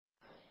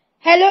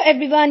Hello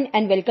everyone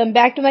and welcome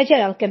back to my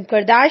channel. Kim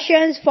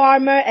Kardashian's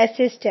former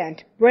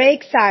assistant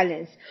breaks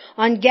silence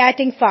on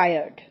getting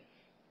fired.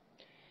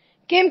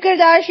 Kim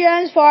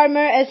Kardashian's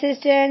former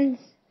assistant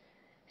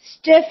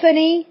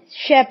Stephanie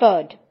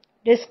Shepard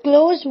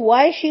disclosed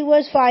why she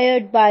was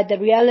fired by the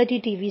reality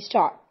TV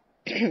star.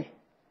 In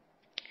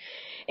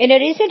a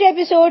recent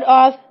episode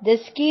of The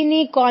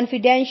Skinny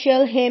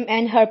Confidential Him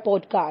and Her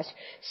podcast,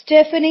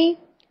 Stephanie,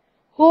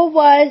 who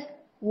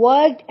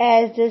worked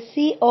as the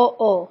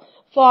COO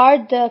for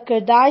the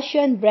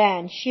Kardashian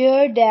brand,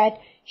 shared that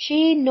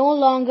she no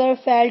longer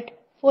felt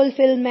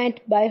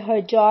fulfillment by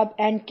her job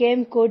and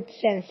Kim could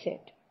sense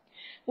it.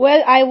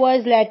 Well, I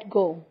was let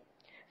go.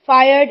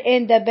 Fired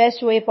in the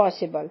best way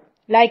possible.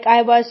 Like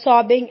I was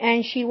sobbing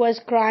and she was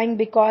crying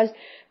because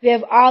we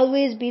have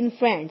always been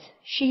friends,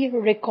 she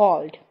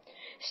recalled.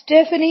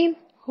 Stephanie,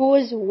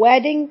 whose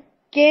wedding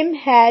Kim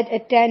had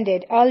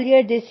attended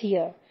earlier this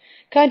year,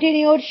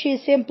 continued she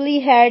simply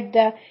had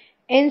the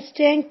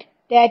instinct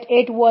that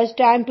it was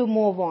time to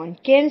move on.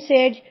 Kim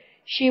said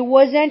she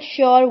wasn't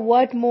sure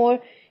what more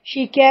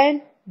she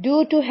can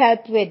do to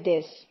help with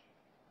this.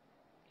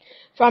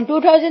 From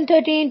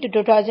 2013 to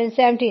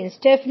 2017,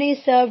 Stephanie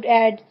served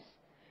as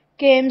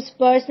Kim's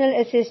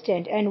personal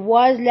assistant and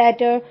was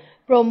later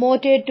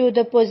promoted to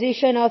the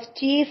position of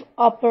Chief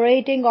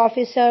Operating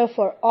Officer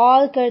for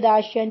all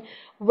Kardashian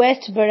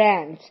West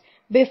brands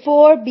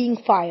before being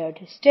fired.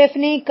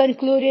 Stephanie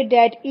concluded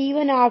that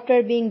even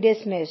after being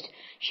dismissed,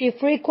 she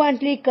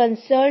frequently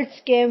consults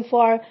Kim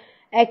for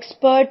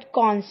expert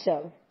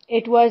counsel.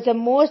 It was the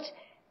most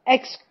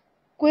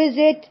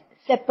exquisite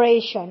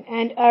separation,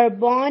 and our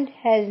bond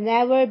has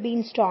never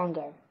been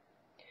stronger.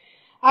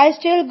 I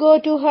still go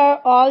to her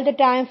all the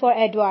time for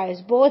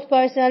advice, both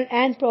personal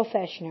and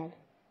professional.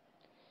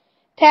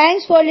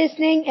 Thanks for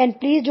listening, and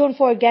please don't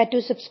forget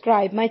to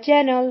subscribe my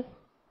channel.